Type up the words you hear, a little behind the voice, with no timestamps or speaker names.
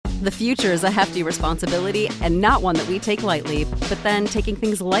The future is a hefty responsibility and not one that we take lightly, but then taking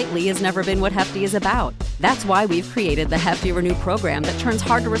things lightly has never been what Hefty is about. That's why we've created the Hefty Renew program that turns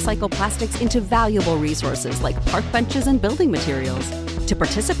hard-to-recycle plastics into valuable resources like park benches and building materials. To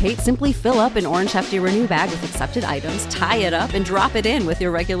participate, simply fill up an orange Hefty Renew bag with accepted items, tie it up, and drop it in with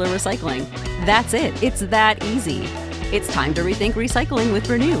your regular recycling. That's it. It's that easy. It's time to rethink recycling with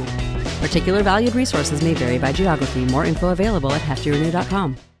Renew. Particular valued resources may vary by geography. More info available at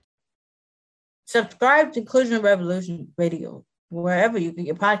heftyrenew.com. Subscribe to Inclusion Revolution Radio, wherever you get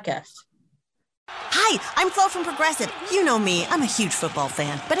your podcasts. Hi, I'm Flo from Progressive. You know me, I'm a huge football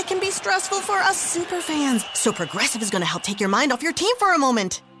fan, but it can be stressful for us super fans. So Progressive is going to help take your mind off your team for a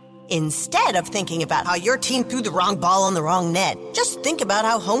moment. Instead of thinking about how your team threw the wrong ball on the wrong net, just think about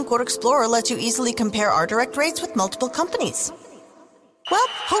how Home Quote Explorer lets you easily compare our direct rates with multiple companies. Well,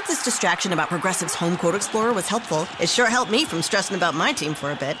 hope this distraction about Progressive's Home Quote Explorer was helpful. It sure helped me from stressing about my team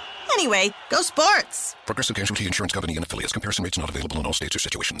for a bit. Anyway, go sports! Progressive Casualty Insurance Company and affiliates. Comparison rates not available in all states or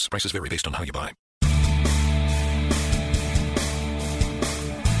situations. Prices vary based on how you buy.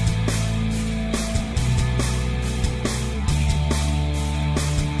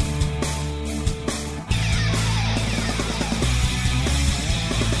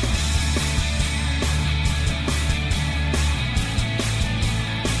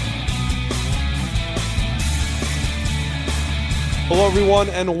 Hello, everyone,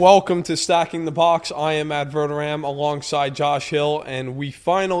 and welcome to Stacking the Box. I am Matt Verderam alongside Josh Hill, and we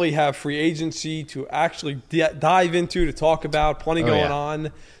finally have free agency to actually dive into, to talk about. Plenty going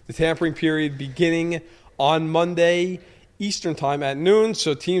on. The tampering period beginning on Monday Eastern time at noon,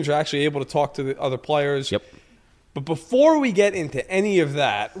 so teams are actually able to talk to the other players. Yep. But before we get into any of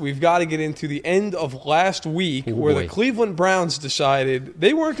that, we've got to get into the end of last week where the Cleveland Browns decided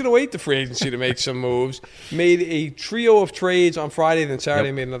they weren't going to wait the free agency to make some moves, made a trio of trades on Friday, then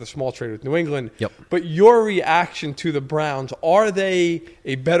Saturday made another small trade with New England. Yep. But your reaction to the Browns, are they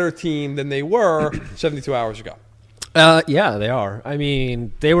a better team than they were 72 hours ago? Yeah, they are. I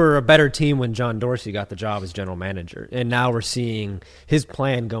mean, they were a better team when John Dorsey got the job as general manager, and now we're seeing his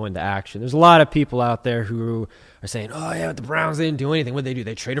plan go into action. There's a lot of people out there who are saying, oh, yeah, the Browns didn't do anything. What did they do?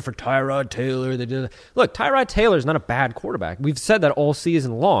 They traded for Tyrod Taylor. They did. Look, Tyrod Taylor's not a bad quarterback. We've said that all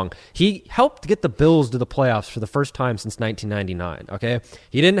season long. He helped get the Bills to the playoffs for the first time since 1999, okay?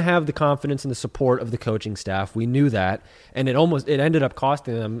 He didn't have the confidence and the support of the coaching staff. We knew that, and it ended up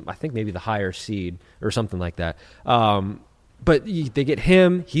costing them, I think, maybe the higher seed or something like that. But they get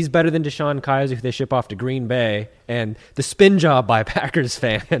him. He's better than Deshaun Kaiser, who they ship off to Green Bay. And the spin job by Packers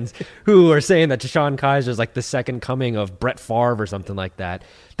fans who are saying that Deshaun Kaiser is like the second coming of Brett Favre or something like that.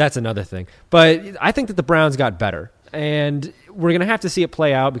 That's another thing. But I think that the Browns got better. And we're going to have to see it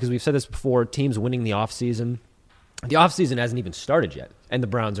play out because we've said this before, teams winning the offseason. The offseason hasn't even started yet, and the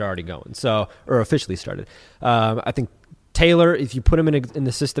Browns are already going, or officially started. I think Taylor, if you put him in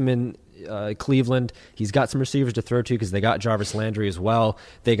the system in Cleveland, he's got some receivers to throw to because they got Jarvis Landry as well.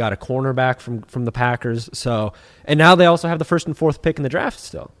 They got a cornerback from the Packers. And now they also have the first and fourth pick in the draft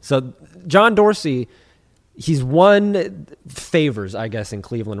still. So John Dorsey, he's won favors, I guess, in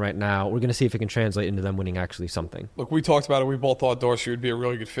Cleveland right now. We're going to see if it can translate into them winning actually something. Look, we talked about it. We both thought Dorsey would be a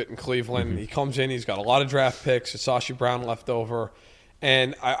really good fit in Cleveland. Mm-hmm. He comes in. He's got a lot of draft picks. It's Sashi Brown left over.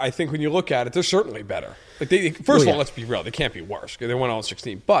 And I think when you look at it, they're certainly better. First of all, let's be real. They can't be worse. They went on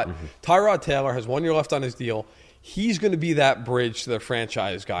 16. But Tyrod Taylor has 1 year left on his deal. He's going to be that bridge to their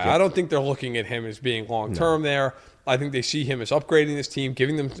franchise guy. Yep. I don't think they're looking at him as being long-term there. I think they see him as upgrading this team,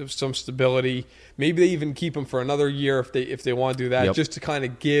 giving them some stability. Maybe they even keep him for another year if they want to do that, just to kind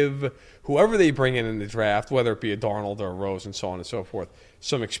of give whoever they bring in the draft, whether it be a Darnold or a Rose and so on and so forth,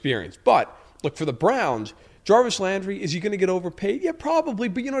 some experience. But, look, for the Browns, Jarvis Landry, is he going to get overpaid? Yeah, probably.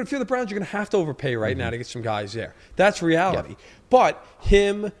 But, if you're the Browns, you're going to have to overpay right now to get some guys there. That's reality. Yep. But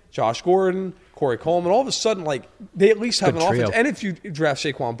him, Josh Gordon, Corey Coleman, all of a sudden, they at least have an offense. And if you draft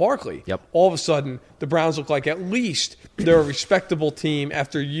Saquon Barkley, all of a sudden, the Browns look like at least they're a respectable team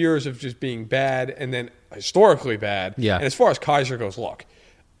after years of just being bad and then historically bad. Yeah. And as far as Kaiser goes, look,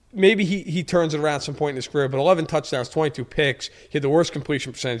 maybe he turns it around at some point in his career, but 11 touchdowns, 22 picks. He had the worst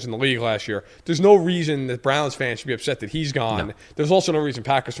completion percentage in the league last year. There's no reason that Browns fans should be upset that he's gone. No. There's also no reason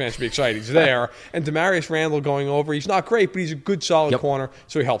Packers fans should be excited he's there. And Demarius Randall going over, he's not great, but he's a good, solid corner,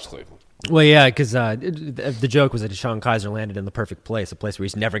 so he helps Cleveland. Well, yeah, because the joke was that Deshaun Kaiser landed in the perfect place, a place where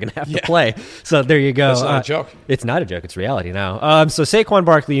he's never going to have to play. So there you go. That's not a joke. It's not a joke. It's reality now. So Saquon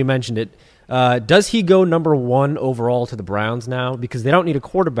Barkley, you mentioned it. Does he go number one overall to the Browns now? Because they don't need a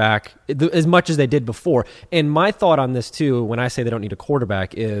quarterback as much as they did before. And my thought on this, too, when I say they don't need a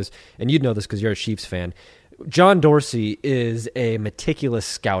quarterback is, and you'd know this because you're a Chiefs fan, John Dorsey is a meticulous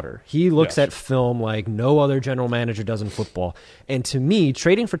scouter. He looks at film like no other general manager does in football. And to me,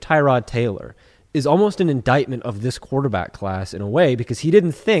 trading for Tyrod Taylor is almost an indictment of this quarterback class in a way, because he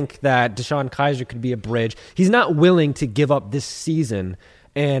didn't think that Deshaun Kaiser could be a bridge. He's not willing to give up this season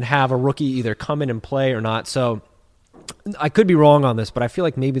and have a rookie either come in and play or not. So I could be wrong on this, but I feel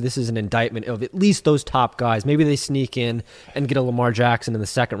like maybe this is an indictment of at least those top guys. Maybe they sneak in and get a Lamar Jackson in the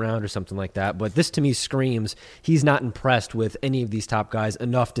second round or something like that. But this to me screams he's not impressed with any of these top guys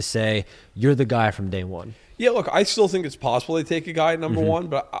enough to say, you're the guy from day one. Yeah, look, I still think it's possible they take a guy at number one,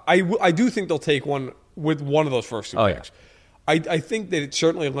 but I do think they'll take one with one of those first two picks. Yeah. I think that it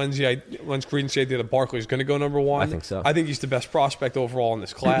certainly lends credence to the idea that Barkley is going to go number one. I think so. I think he's the best prospect overall in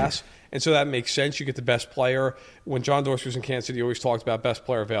this class, and so that makes sense. You get the best player. When John Dorsey was in Kansas City, he always talked about best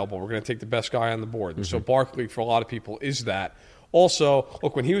player available. We're going to take the best guy on the board. And so Barkley, for a lot of people, is that. Also,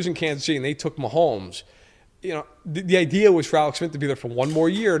 look, when he was in Kansas City and they took Mahomes, the idea was for Alex Smith to be there for one more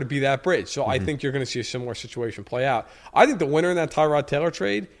year to be that bridge. So I think you're going to see a similar situation play out. I think the winner in that Tyrod Taylor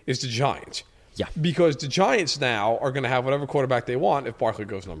trade is the Giants. Yeah. Because the Giants now are going to have whatever quarterback they want if Barkley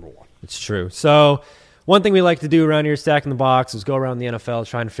goes number one. It's true. So one thing we like to do around here, Stacking the Box, is go around the NFL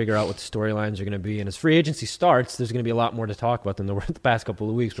trying to figure out what the storylines are going to be. And as free agency starts, there's going to be a lot more to talk about than there were the past couple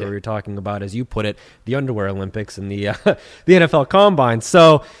of weeks where we were talking about, as you put it, the underwear Olympics and the the NFL Combine.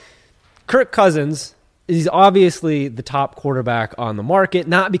 So Kirk Cousins, he's obviously the top quarterback on the market,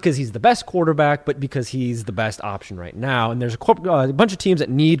 not because he's the best quarterback, but because he's the best option right now. And there's a bunch of teams that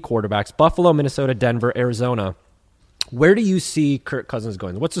need quarterbacks: Buffalo, Minnesota, Denver, Arizona. Where do you see Kirk Cousins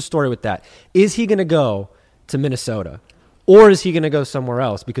going? What's the story with that? Is he going to go to Minnesota, or is he going to go somewhere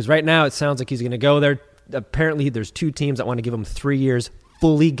else? Because right now it sounds like he's going to go there. Apparently there's two teams that want to give him 3 years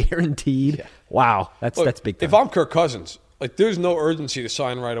fully guaranteed. Yeah. Wow, that's big time. If I'm Kirk Cousins, there's no urgency to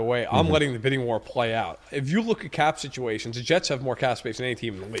sign right away. I'm letting the bidding war play out. If you look at cap situations, the Jets have more cap space than any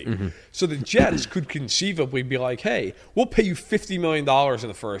team in the league. So the Jets could conceivably be like, hey, we'll pay you $50 million in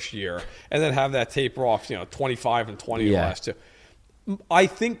the first year and then have that taper off, 25 and 20 the last two. I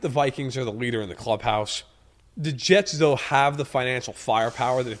think the Vikings are the leader in the clubhouse. The Jets, though, have the financial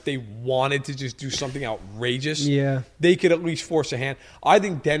firepower that if they wanted to just do something outrageous, they could at least force a hand. I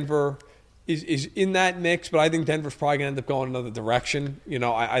think Denver is in that mix, but I think Denver's probably going to end up going another direction.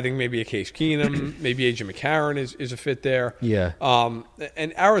 I think maybe a Case Keenum, maybe A.J. McCarron is a fit there. Yeah.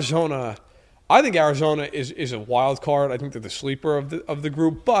 And Arizona, I think Arizona is a wild card. I think they're the sleeper of the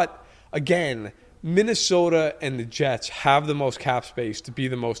group. But, again, Minnesota and the Jets have the most cap space to be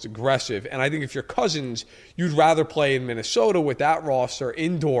the most aggressive. And I think if you're Cousins, you'd rather play in Minnesota with that roster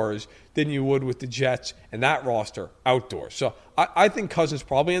indoors than you would with the Jets and that roster outdoors. So I think Cousins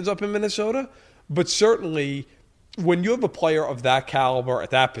probably ends up in Minnesota. But certainly when you have a player of that caliber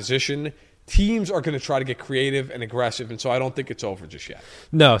at that position, teams are going to try to get creative and aggressive, and so I don't think it's over just yet.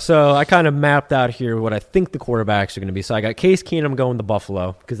 No, so I kind of mapped out here what I think the quarterbacks are going to be. So I got Case Keenum going to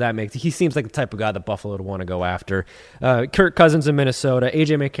Buffalo because he seems like the type of guy that Buffalo would want to go after. Kirk Cousins in Minnesota,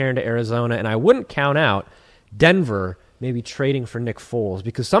 A.J. McCarron to Arizona, and I wouldn't count out Denver maybe trading for Nick Foles,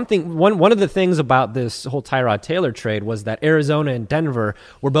 because one of the things about this whole Tyrod Taylor trade was that Arizona and Denver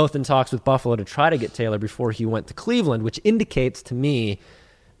were both in talks with Buffalo to try to get Taylor before he went to Cleveland, which indicates to me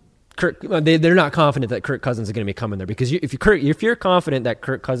they're not confident that Kirk Cousins is going to be coming there, because if you're confident that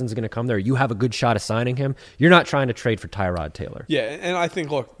Kirk Cousins is going to come there, you have a good shot of signing him. You're not trying to trade for Tyrod Taylor. Yeah, and I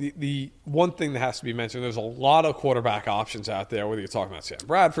think, look, the one thing that has to be mentioned, there's a lot of quarterback options out there, whether you're talking about Sam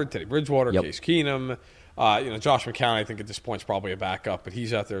Bradford, Teddy Bridgewater, Case Keenum, Josh McCown, I think at this point is probably a backup, but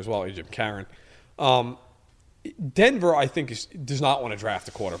he's out there as well, A.J. McCarron. Denver, I think, does not want to draft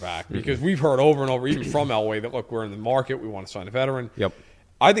a quarterback because we've heard over and over, even from Elway, that, look, we're in the market, we want to sign a veteran. Yep.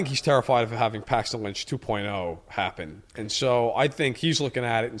 I think he's terrified of having Paxton Lynch 2.0 happen. And so I think he's looking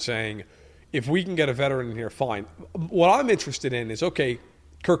at it and saying, if we can get a veteran in here, fine. What I'm interested in is, okay,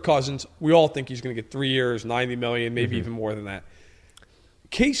 Kirk Cousins, we all think he's going to get 3 years, $90 million, maybe even more than that.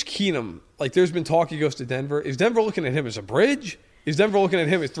 Case Keenum, there's been talk he goes to Denver. Is Denver looking at him as a bridge? Is Denver looking at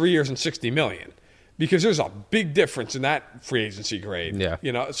him as 3 years and $60 million? Because there's a big difference in that free agency grade.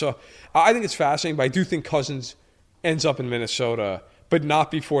 Yeah. So I think it's fascinating, but I do think Cousins ends up in Minnesota, but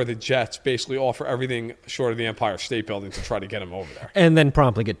not before the Jets basically offer everything short of the Empire State Building to try to get him over there. And then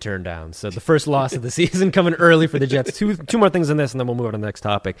promptly get turned down. So the first loss of the season coming early for the Jets. Two more things on this, and then we'll move on to the next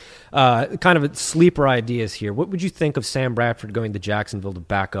topic. Kind of sleeper ideas here. What would you think of Sam Bradford going to Jacksonville to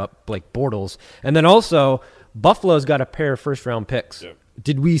back up Blake Bortles? And then also, Buffalo's got a pair of first-round picks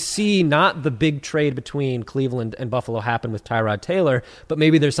did we see not the big trade between Cleveland and Buffalo happen with Tyrod Taylor, but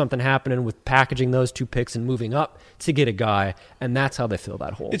maybe there's something happening with packaging those two picks and moving up to get a guy, and that's how they fill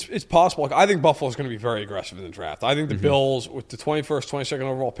that hole? It's possible. I think Buffalo's going to be very aggressive in the draft. I think the Bills, with the 21st, 22nd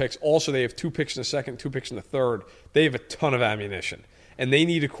overall picks, also they have 2 picks in the second, 2 picks in the third. They have a ton of ammunition. And they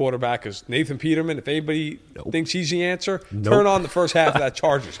need a quarterback because Nathan Peterman, if anybody thinks he's the answer, turn on the first half of that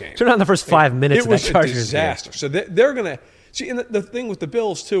Chargers game. Turn on the first 5 minutes of that Chargers game. It was a disaster. So they're going to – see, and the thing with the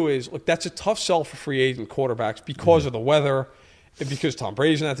Bills, too, is, look, that's a tough sell for free agent quarterbacks because of the weather and because Tom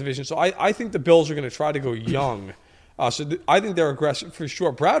Brady's in that division. So I think the Bills are going to try to go young. I think they're aggressive for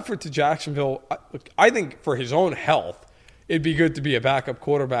sure. Bradford to Jacksonville, I think for his own health, it'd be good to be a backup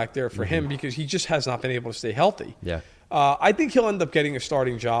quarterback there for him because he just has not been able to stay healthy. Yeah. I think he'll end up getting a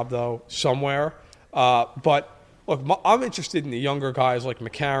starting job, though, somewhere. But, look, I'm interested in the younger guys like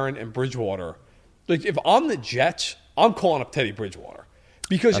McCarron and Bridgewater. Like, if I'm the Jets, I'm calling up Teddy Bridgewater.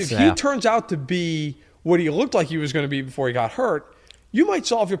 Because if he turns out to be what he looked like he was going to be before he got hurt, you might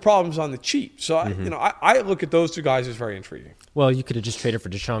solve your problems on the cheap. So, I look at those two guys as very intriguing. Well, you could have just traded for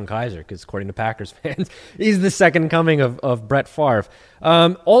Deshaun Kaiser because, according to Packers fans, he's the second coming of Brett Favre.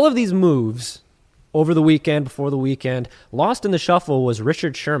 All of these moves over the weekend, before the weekend, lost in the shuffle was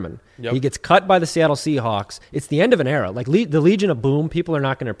Richard Sherman. Yep. He gets cut by the Seattle Seahawks. It's the end of an era. Like the Legion of Boom, people are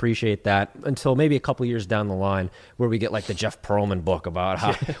not going to appreciate that until maybe a couple years down the line where we get like the Jeff Pearlman book about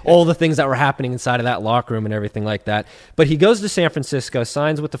how all the things that were happening inside of that locker room and everything like that. But he goes to San Francisco,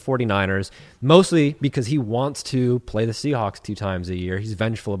 signs with the 49ers, mostly because he wants to play the Seahawks 2 times a year. He's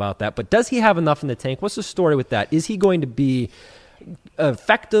vengeful about that. But does he have enough in the tank? What's the story with that? Is he going to be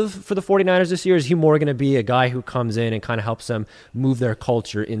effective for the 49ers this year? Is he more going to be a guy who comes in and kind of helps them move their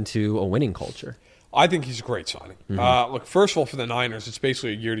culture into a winning culture? I think he's a great signing. Look, first of all, for the Niners, it's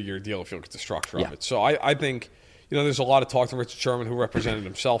basically a year-to-year deal if you look at the structure of it. So I think, there's a lot of talk to Richard Sherman, who represented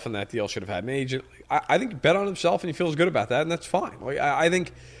himself in that deal, should have had an agent. I think he bet on himself, and he feels good about that, and that's fine. I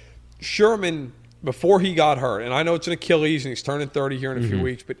think Sherman, before he got hurt, and I know it's an Achilles, and he's turning 30 here in a few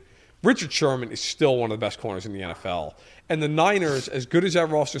weeks, but Richard Sherman is still one of the best corners in the NFL. And the Niners, as good as that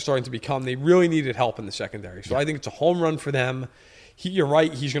roster is starting to become, they really needed help in the secondary. So I think it's a home run for them. You're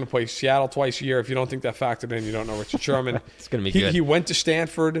right, he's going to play Seattle twice a year. If you don't think that factored in, you don't know Richard Sherman. It's going to be good. He went to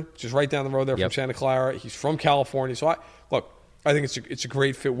Stanford, just right down the road there from Santa Clara. He's from California. So I think it's a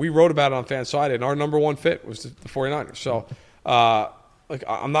great fit. We wrote about it on Fansided, and our number one fit was the 49ers. So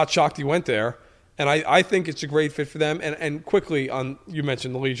I'm not shocked he went there. And I think it's a great fit for them. And quickly, you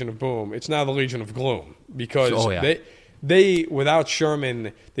mentioned the Legion of Boom. It's now the Legion of Gloom because they without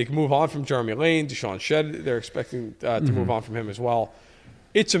Sherman, they can move on from Jeremy Lane, Deshaun Shed. They're expecting to move on from him as well.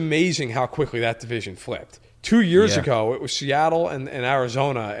 It's amazing how quickly that division flipped. 2 years ago, it was Seattle and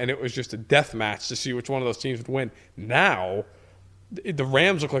Arizona, and it was just a death match to see which one of those teams would win. Now, the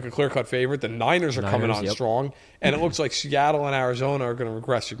Rams look like a clear-cut favorite. The Niners are coming on strong. And it looks like Seattle and Arizona are going to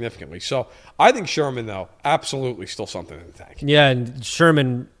regress significantly. So I think Sherman, though, absolutely still something in the tank. Yeah, and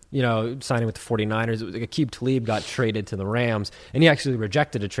Sherman, signing with the 49ers, it was like Aqib Talib got traded to the Rams, and he actually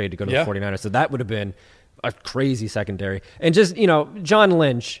rejected a trade to go to the 49ers. So that would have been a crazy secondary. And just, John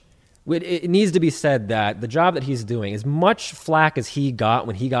Lynch, it needs to be said that the job that he's doing, as much flack as he got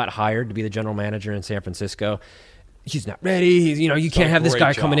when he got hired to be the general manager in San Francisco, he's not ready. You can't have this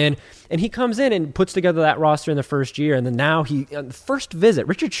guy coming in. And he comes in and puts together that roster in the first year. And then now on the first visit,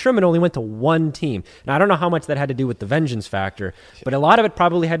 Richard Sherman only went to one team. Now, I don't know how much that had to do with the vengeance factor, but a lot of it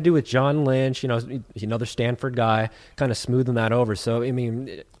probably had to do with John Lynch, another Stanford guy, kind of smoothing that over. So,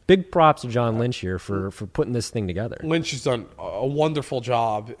 big props to John Lynch here for putting this thing together. Lynch has done a wonderful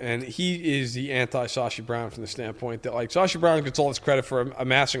job, and he is the anti-Sashi Brown from the standpoint that, Sashi Brown gets all this credit for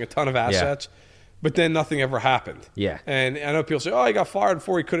amassing a ton of assets. Yeah. But then nothing ever happened. Yeah. And I know people say, he got fired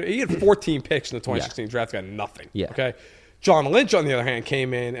before he could have. He had 14 picks in the 2016 draft, got nothing. Yeah. Okay. John Lynch, on the other hand,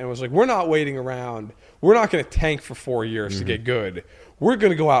 came in and was like, we're not waiting around. We're not going to tank for 4 years to get good. We're going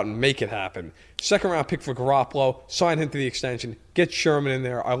to go out and make it happen. Second-round pick for Garoppolo, sign him to the extension, get Sherman in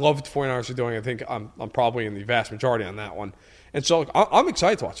there. I love what the 49ers are doing. I think I'm probably in the vast majority on that one. And so I'm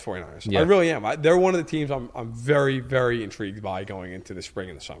excited to watch the 49ers. Yeah. I really am. They're one of the teams I'm very, very intrigued by going into the spring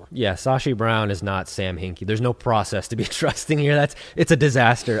and the summer. Yeah, Sashi Brown is not Sam Hinkie. There's no process to be trusting here. It's a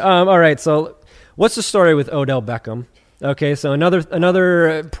disaster. All right, so what's the story with Odell Beckham? Okay, so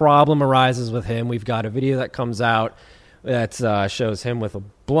another problem arises with him. We've got a video that comes out that shows him with a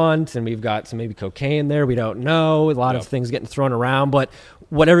blunt, and we've got some maybe cocaine there. We don't know. A lot of things getting thrown around, but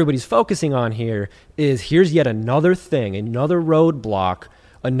what everybody's focusing on here is here's yet another thing, another roadblock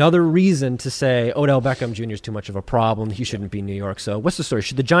another reason to say Odell Beckham Jr. is too much of a problem. He shouldn't be in New York. So what's the story?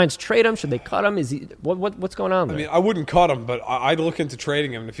 Should the Giants trade him? Should they cut him? Is he what's going on there? I mean, I wouldn't cut him, but I'd look into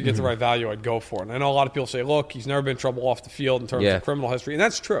trading him. And if you get the right value, I'd go for it. And I know a lot of people say, look, he's never been in trouble off the field in terms of criminal history. And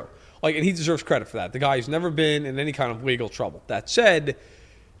that's true. Like, and he deserves credit for that. The guy's never been in any kind of legal trouble. That said,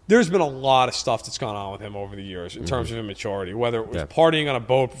 there's been a lot of stuff that's gone on with him over the years in terms of immaturity, whether it was partying on a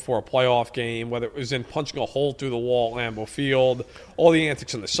boat before a playoff game, whether it was in punching a hole through the wall at Lambeau Field, all the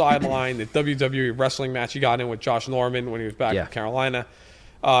antics on the sideline, the WWE wrestling match he got in with Josh Norman when he was back in Carolina.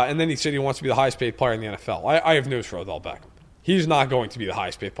 And then he said he wants to be the highest paid player in the NFL. I have news for Odell Beckham. He's not going to be the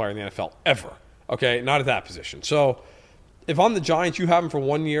highest paid player in the NFL ever, okay? Not at that position. So if I'm the Giants, you have him for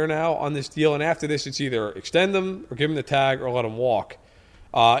 1 year now on this deal, and after this it's either extend him or give him the tag or let him walk.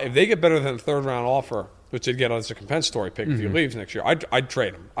 If they get better than a third-round offer, which they'd get as a compensatory pick if he leaves next year, I'd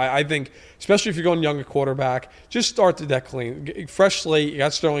trade him. I think, especially if you're going young at quarterback, just start the deck clean. Fresh slate. You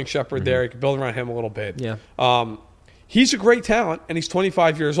got Sterling Shepard there. You can build around him a little bit. Yeah. He's a great talent, and he's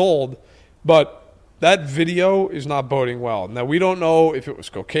 25 years old, but that video is not boding well. Now, we don't know if it was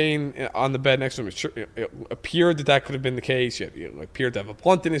cocaine on the bed next to him. It appeared that could have been the case. It appeared to have a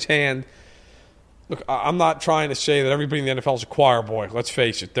blunt in his hand. Look, I'm not trying to say that everybody in the NFL is a choir boy. Let's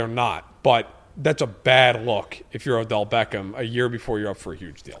face it, they're not. But that's a bad look if you're Odell Beckham a year before you're up for a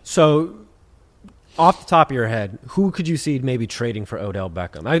huge deal. So, off the top of your head, who could you see maybe trading for Odell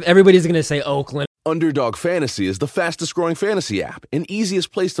Beckham? Everybody's going to say Oakland. Underdog Fantasy is the fastest-growing fantasy app and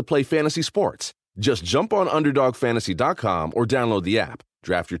easiest place to play fantasy sports. Just jump on UnderdogFantasy.com or download the app,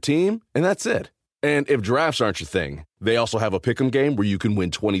 draft your team, and that's it. And if drafts aren't your thing, they also have a pick'em game where you can win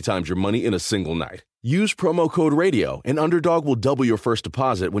 20 times your money in a single night. Use promo code RADIO, and Underdog will double your first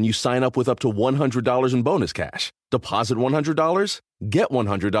deposit when you sign up with up to $100 in bonus cash. Deposit $100, get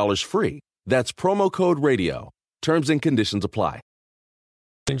 $100 free. That's promo code RADIO. Terms and conditions apply.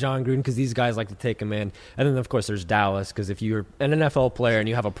 And John Gruden, because these guys like to take him in. And then, of course, there's Dallas, because if you're an NFL player and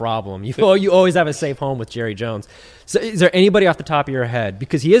you have a problem, you always have a safe home with Jerry Jones. So is there anybody off the top of your head?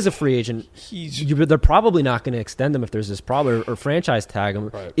 Because he is a free agent. They're probably not going to extend him if there's this problem or franchise tag him.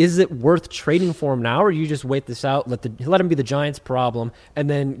 Right. Is it worth trading for him now, or you just wait this out, let him be the Giants' problem, and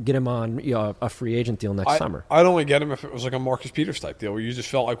then get him on a free agent deal next summer? I'd only get him if it was like a Marcus Peters type deal where you just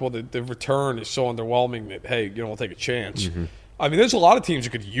felt like, well, the return is so underwhelming that, hey, we'll take a chance. Mm-hmm. I mean, there's a lot of teams that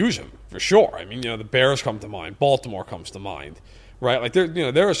could use him for sure. I mean, the Bears come to mind, Baltimore comes to mind, right? Like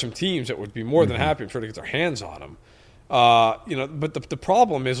there are some teams that would be more than happy to get their hands on him. But the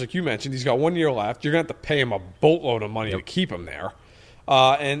problem is, like you mentioned, he's got 1 year left. You're going to have to pay him a boatload of money to keep him there,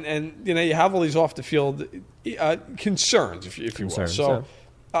 and you have all these off the field concerns, if you will. So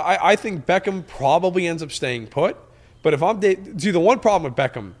I think Beckham probably ends up staying put. But if I'm the one problem with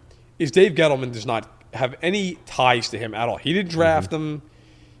Beckham is Dave Gettleman does not have any ties to him at all. He didn't draft him.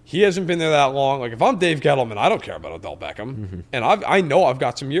 He hasn't been there that long. Like, if I'm Dave Gettleman, I don't care about Odell Beckham. And I know I've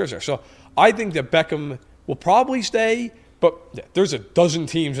got some years there. So I think that Beckham will probably stay, but there's a dozen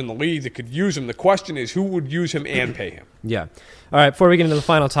teams in the league that could use him. The question is, who would use him and pay him? Yeah. All right, before we get into the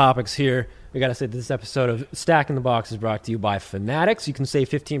final topics here, we got to say that this episode of Stacking the Box is brought to you by Fanatics. You can save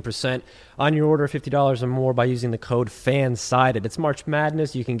 15% on your order of $50 or more by using the code FANSIDED. It's March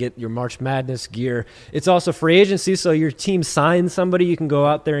Madness. You can get your March Madness gear. It's also free agency, so your team signs somebody. You can go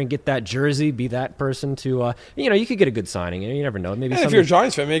out there and get that jersey, be that person to, you could get a good signing. You never know. Maybe if you're a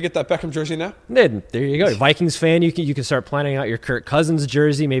Giants fan, maybe get that Beckham jersey now. There you go. Vikings fan, you can start planning out your Kirk Cousins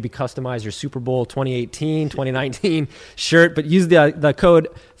jersey, maybe customize your Super Bowl 2018, 2019 shirt, but use the code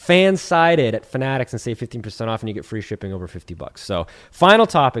FANSIDED at Fanatics and save 15% off, and you get free shipping over $50. So, final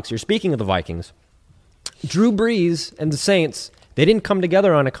topics here. Speaking of the Vikings, Drew Brees and the Saints, they didn't come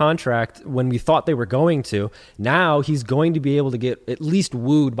together on a contract when we thought they were going to. Now he's going to be able to get at least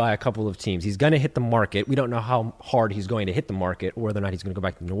wooed by a couple of teams. He's going to hit the market. We don't know how hard he's going to hit the market or whether or not he's going to go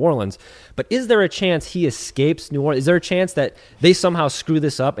back to New Orleans. But is there a chance he escapes New Orleans? Is there a chance that they somehow screw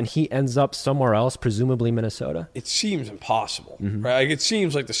this up and he ends up somewhere else, presumably Minnesota? It seems impossible, right? Like, it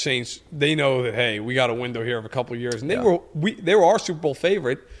seems like the Saints, they know that, hey, we got a window here of a couple of years. And they were our Super Bowl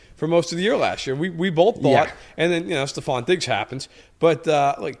favorite for most of the year last year. We both thought, and then Stephon Diggs happens. But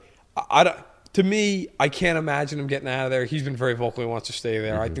to me, I can't imagine him getting out of there. He's been very vocal; he wants to stay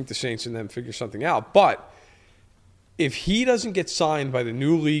there. I think the Saints and them figure something out. But if he doesn't get signed by the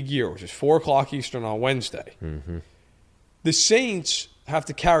new league year, which is 4:00 Eastern on Wednesday, the Saints have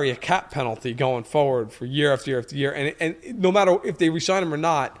to carry a cap penalty going forward for year after year after year. And no matter if they re-sign him or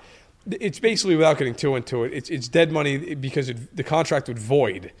not, it's basically, without getting too into it, it's dead money because the contract would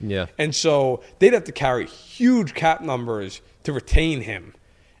void. Yeah. And so they'd have to carry huge cap numbers to retain him.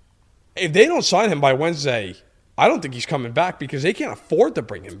 If they don't sign him by Wednesday, I don't think he's coming back because they can't afford to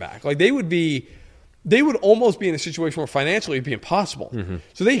bring him back. Like they would almost be in a situation where financially it'd be impossible.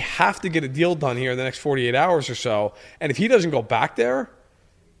 So they have to get a deal done here in the next 48 hours or so. And if he doesn't go back there,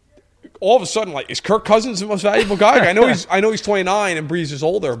 all of a sudden, like, is Kirk Cousins the most valuable guy? I know he's 29 and Breeze is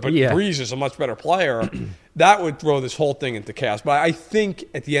older, but Breeze is a much better player. That would throw this whole thing into chaos. But I think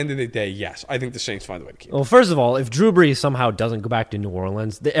at the end of the day, yes, I think the Saints find a way to keep him. Well, first of all, if Drew Brees somehow doesn't go back to New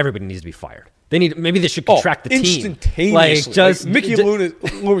Orleans, everybody needs to be fired. Maybe they should contract the team instantaneously. Like Mickey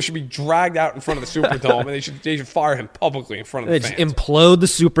Loomis should be dragged out in front of the Superdome, and they should fire him publicly in front of the fans. Implode the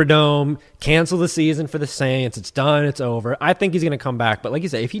Superdome, cancel the season for the Saints. It's done. It's over. I think he's going to come back, but like you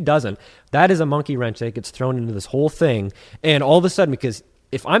say, if he doesn't, that is a monkey wrench that gets thrown into this whole thing. And all of a sudden, because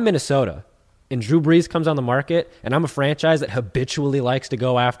if I'm Minnesota and Drew Brees comes on the market, and I'm a franchise that habitually likes to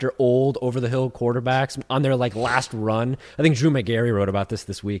go after old, over-the-hill quarterbacks on their last run. I think Drew McGarry wrote about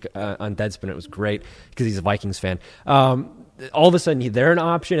this week on Deadspin. It was great because he's a Vikings fan. All of a sudden, they're an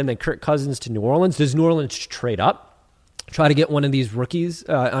option, and then Kirk Cousins to New Orleans. Does New Orleans trade up, try to get one of these rookies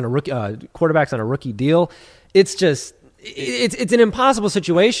quarterbacks on a rookie deal? It's just it's an impossible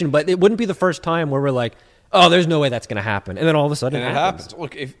situation, but it wouldn't be the first time where we're like, oh, there's no way that's going to happen, and then all of a sudden it happens.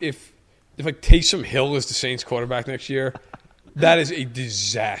 Look, if Taysom Hill is the Saints quarterback next year, that is a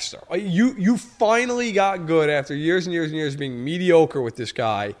disaster. You finally got good after years and years and years of being mediocre with this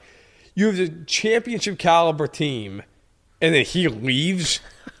guy. You have the championship caliber team, and then he leaves.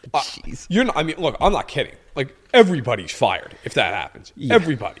 Look, I'm not kidding. Like, everybody's fired if that happens. Yeah.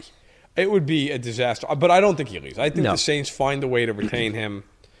 Everybody. It would be a disaster. But I don't think he leaves. I think the Saints find a way to retain him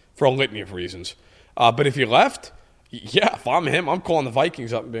for a litany of reasons. But if he left, yeah, if I'm him, I'm calling the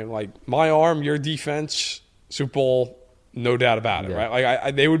Vikings up and being like, my arm, your defense, Super Bowl, no doubt about it, right?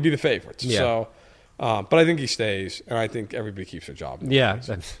 Like they would be the favorites. Yeah. So, but I think he stays, and I think everybody keeps their job. Yeah,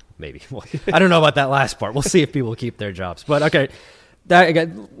 maybe. Well, I don't know about that last part. We'll see if people keep their jobs. But okay,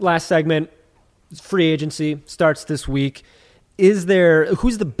 last segment, free agency starts this week. Who's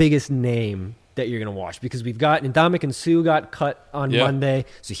the biggest name that you're going to watch? Because we've got Ndamukong Suh got cut on Monday,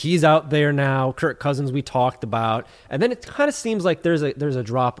 so he's out there now. Kirk Cousins we talked about, and then it kind of seems like there's a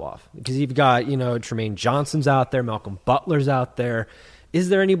drop off because you've got Tremaine Johnson's out there, Malcolm Butler's out there. Is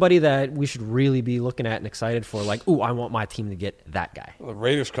there anybody that we should really be looking at and excited for? Like, ooh, I want my team to get that guy. Well, the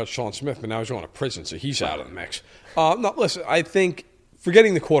Raiders cut Sean Smith, but now he's going to prison, so he's out of the mix. No, listen, I think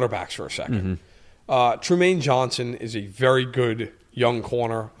forgetting the quarterbacks for a second, Tremaine Johnson is a very good young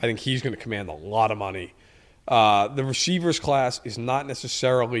corner. I think he's going to command a lot of money. The receivers class is not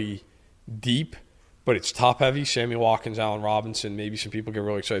necessarily deep, but it's top-heavy. Sammy Watkins, Allen Robinson. Maybe some people get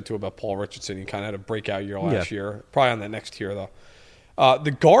really excited, too, about Paul Richardson. He kind of had a breakout year last year. Probably on that next tier, though.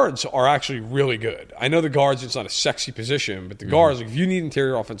 The guards are actually really good. I know the guards, it's not a sexy position, but the guards, like, if you need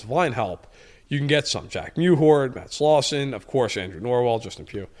interior offensive line help, you can get some. Jack Mewhort, Matt Slauson, of course, Andrew Norwell, Justin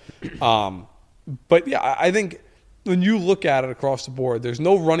Pugh. But, yeah, I think when you look at it across the board, there's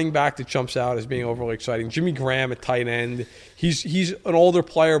no running back that jumps out as being overly exciting. Jimmy Graham at tight end, he's an older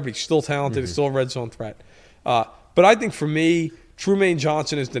player, but he's still talented. He's still a red zone threat. But I think for me, Tremaine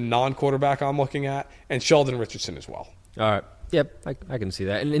Johnson is the non-quarterback I'm looking at, and Sheldon Richardson as well. All right. Yep, I can see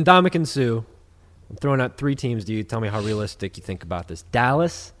that. And Ndamukong Suh, I'm throwing out 3 teams. Do you tell me how realistic you think about this?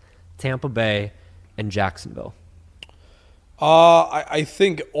 Dallas, Tampa Bay, and Jacksonville. I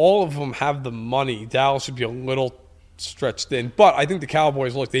think all of them have the money. Dallas would be a little stretched thin, but I think the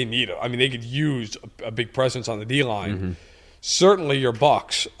Cowboys, look, they need it. I mean, they could use a big presence on the D-line. Certainly your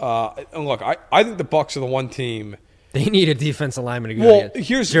Bucs. And look, I think the Bucs are the one team. They need a defensive lineman to go Well,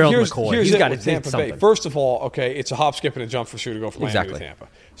 here's McCoy. He's got to Tampa Bay. First of all, okay, it's a hop, skip, and a jump for Suh to go from Miami to Tampa.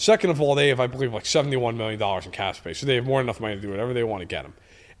 Second of all, they have, I believe, like $71 million in cap space, so they have more than enough money to do whatever they want to get him.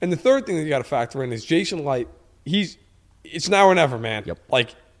 And the third thing that you got to factor in is Jason Light. It's now or never, man. Yep.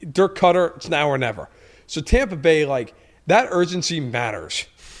 Like Dirk Cutter, it's now or never. So Tampa Bay, like, that urgency matters.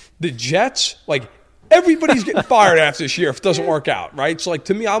 The Jets, like, everybody's getting fired after this year if it doesn't work out, right? So, like,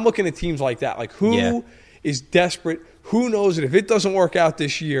 to me, I'm looking at teams like that. Like, who is desperate? Who knows that if it doesn't work out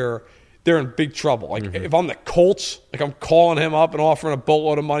this year, they're in big trouble. Like, if I'm the Colts, like, I'm calling him up and offering a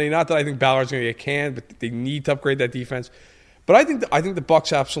boatload of money. Not that I think Ballard's going to get canned, but they need to upgrade that defense. But I think the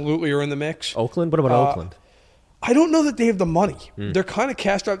Bucs absolutely are in the mix. Oakland? What about Oakland? I don't know that they have the money. They're kind of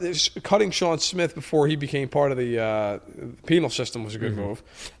cast out. Cutting Sean Smith before he became part of the penal system was a good move.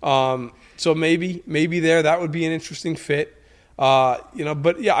 So maybe there that would be an interesting fit.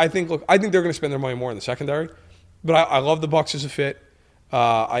 But yeah, I think they're going to spend their money more in the secondary. But I love the Bucs as a fit.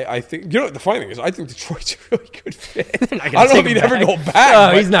 I think the funny thing is I think Detroit's a really good fit. I don't know if he'd ever go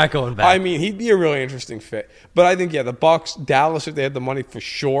back. Oh, he's not going back. I mean, he'd be a really interesting fit. But I think the Bucs, Dallas, if they had the money for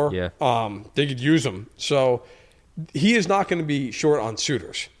sure, they could use him. So he is not going to be short on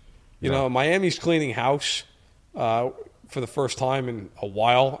suitors. You know, Miami's cleaning house for the first time in a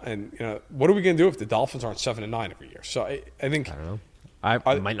while, and what are we going to do if the Dolphins aren't 7-9 every year? So I think I don't know.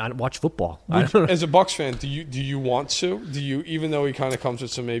 I might not watch football. I don't know. As a Bucs fan, do you want to? Do you, even though he kind of comes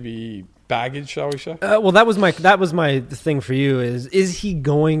with some maybe baggage, shall we say? Well, that was my thing for you. Is he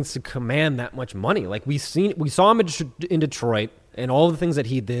going to command that much money? Like we saw him in Detroit, and all the things that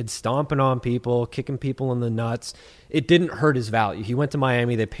he did, stomping on people, kicking people in the nuts. It didn't hurt his value. He went to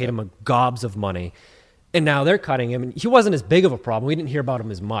Miami. They paid him a gobs of money. And now they're cutting him, and he wasn't as big of a problem. We didn't hear about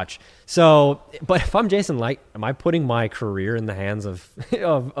him as much. So, but if I'm Jason Licht, am I putting my career in the hands of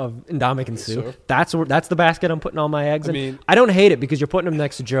Ndamukong Suh? So. That's the basket I'm putting all my eggs in. I don't hate it because you're putting him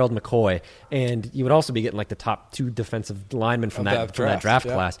next to Gerald McCoy, and you would also be getting like the top 2 defensive linemen from that draft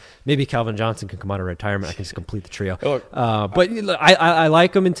class. Maybe Calvin Johnson can come out of retirement. I can just complete the trio. Look, but I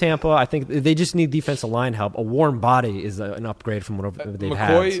like him in Tampa. I think they just need defensive line help. A warm body is an upgrade from what they've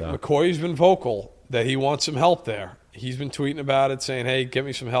had. So. McCoy's been vocal that he wants some help there. He's been tweeting about it, saying, hey, get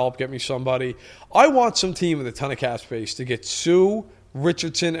me some help, get me somebody. I want some team with a ton of cap space to get Suh,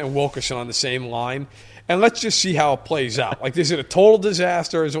 Richardson, and Wilkerson on the same line, and let's just see how it plays out. Like, is it a total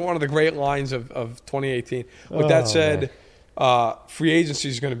disaster? Is it one of the great lines of 2018? With that said, free agency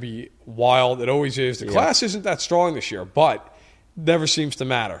is going to be wild. It always is. The class isn't that strong this year, but never seems to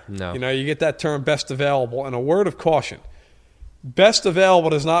matter. No. You get that term best available, and a word of caution. Best available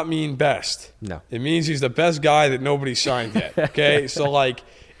does not mean best. No. It means he's the best guy that nobody's signed yet. Okay? So, like,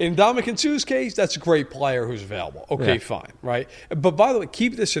 in Ndamukong Suh's case, that's a great player who's available. Okay, fine, right? But by the way,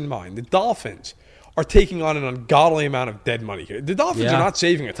 keep this in mind. The Dolphins are taking on an ungodly amount of dead money here. The Dolphins are not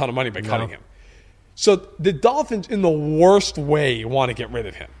saving a ton of money by cutting him. So the Dolphins, in the worst way, want to get rid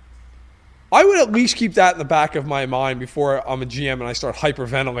of him. I would at least keep that in the back of my mind before I'm a GM and I start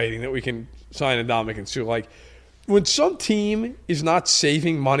hyperventilating that we can sign Ndamukong Suh. Like, when some team is not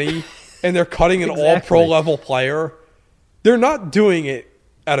saving money and they're cutting an all-pro level player, they're not doing it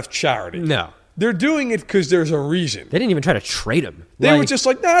out of charity. No. They're doing it because there's a reason. They didn't even try to trade him. They were just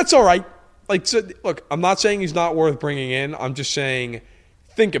like, nah, that's all right. Like, so, look, I'm not saying he's not worth bringing in. I'm just saying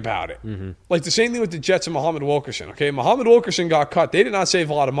think about it. Mm-hmm. Like the same thing with the Jets and Muhammad Wilkerson. Okay, Muhammad Wilkerson got cut. They did not save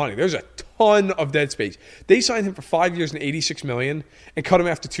a lot of money. There's a ton of dead space. They signed him for 5 years and $86 million and cut him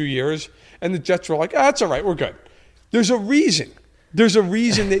after 2 years. And the Jets were like, that's all right. We're good. There's a reason. There's a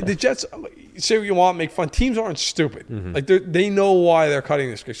reason. The Jets, say what you want, make fun. Teams aren't stupid. Mm-hmm. Like they know why they're cutting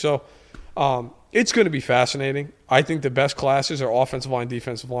this. So it's going to be fascinating. I think the best classes are offensive line,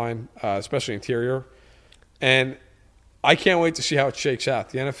 defensive line, especially interior. And I can't wait to see how it shakes out.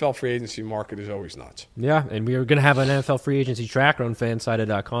 The NFL free agency market is always nuts. Yeah, and we are going to have an NFL free agency tracker on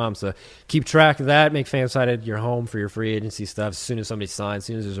Fansided.com. So keep track of that. Make Fansided your home for your free agency stuff. As soon as somebody signs, as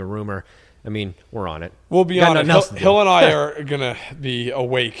soon as there's a rumor, I mean, we're on it. We'll be on it. Hill and I are going to be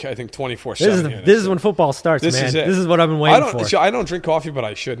awake, I think, 24/7. This is when football starts, man. This is what I've been waiting for. I don't drink coffee, but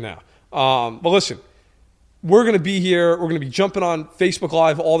I should now. But listen, we're going to be here. We're going to be jumping on Facebook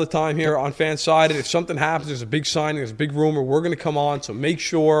Live all the time here on Fansided. If something happens, there's a big signing, there's a big rumor, we're going to come on. So make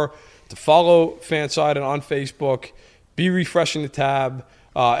sure to follow Fansided on Facebook. Be refreshing the tab.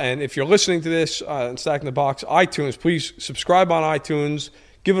 And if you're listening to this on Stacking the Box, iTunes, please subscribe on iTunes.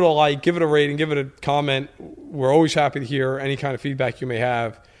 Give it a like, give it a rating, give it a comment. We're always happy to hear any kind of feedback you may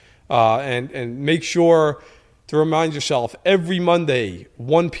have. And make sure to remind yourself, every Monday,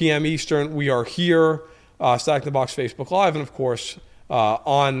 1 p.m. Eastern, we are here, Stacking the Box Facebook Live, and, of course,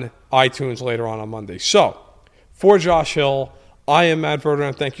 on iTunes later on Monday. So, for Josh Hill, I am Matt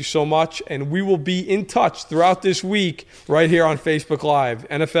Verderame. Thank you so much. And we will be in touch throughout this week right here on Facebook Live.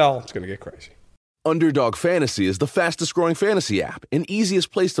 NFL, it's going to get crazy. Underdog Fantasy is the fastest-growing fantasy app and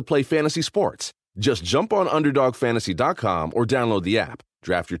easiest place to play fantasy sports. Just jump on UnderdogFantasy.com or download the app,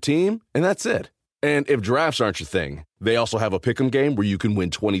 draft your team, and that's it. And if drafts aren't your thing, they also have a pick'em game where you can win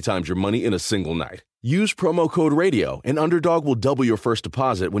 20 times your money in a single night. Use promo code RADIO, and Underdog will double your first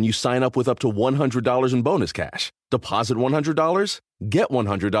deposit when you sign up with up to $100 in bonus cash. Deposit $100, get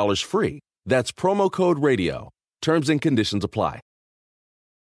 $100 free. That's promo code RADIO. Terms and conditions apply.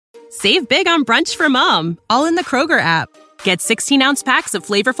 Save big on brunch for mom, all in the Kroger app. Get 16-ounce packs of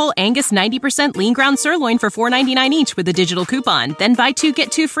flavorful Angus 90% lean ground sirloin for $4.99 each with a digital coupon. Then buy 2,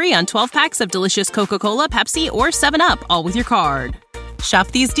 get 2 free on 12 packs of delicious Coca-Cola, Pepsi, or 7-Up, all with your card. Shop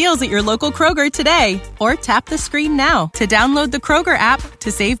these deals at your local Kroger today, or tap the screen now to download the Kroger app to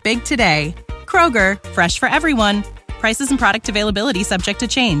save big today. Kroger, fresh for everyone. Prices and product availability subject to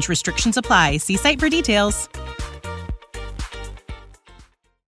change. Restrictions apply. See site for details.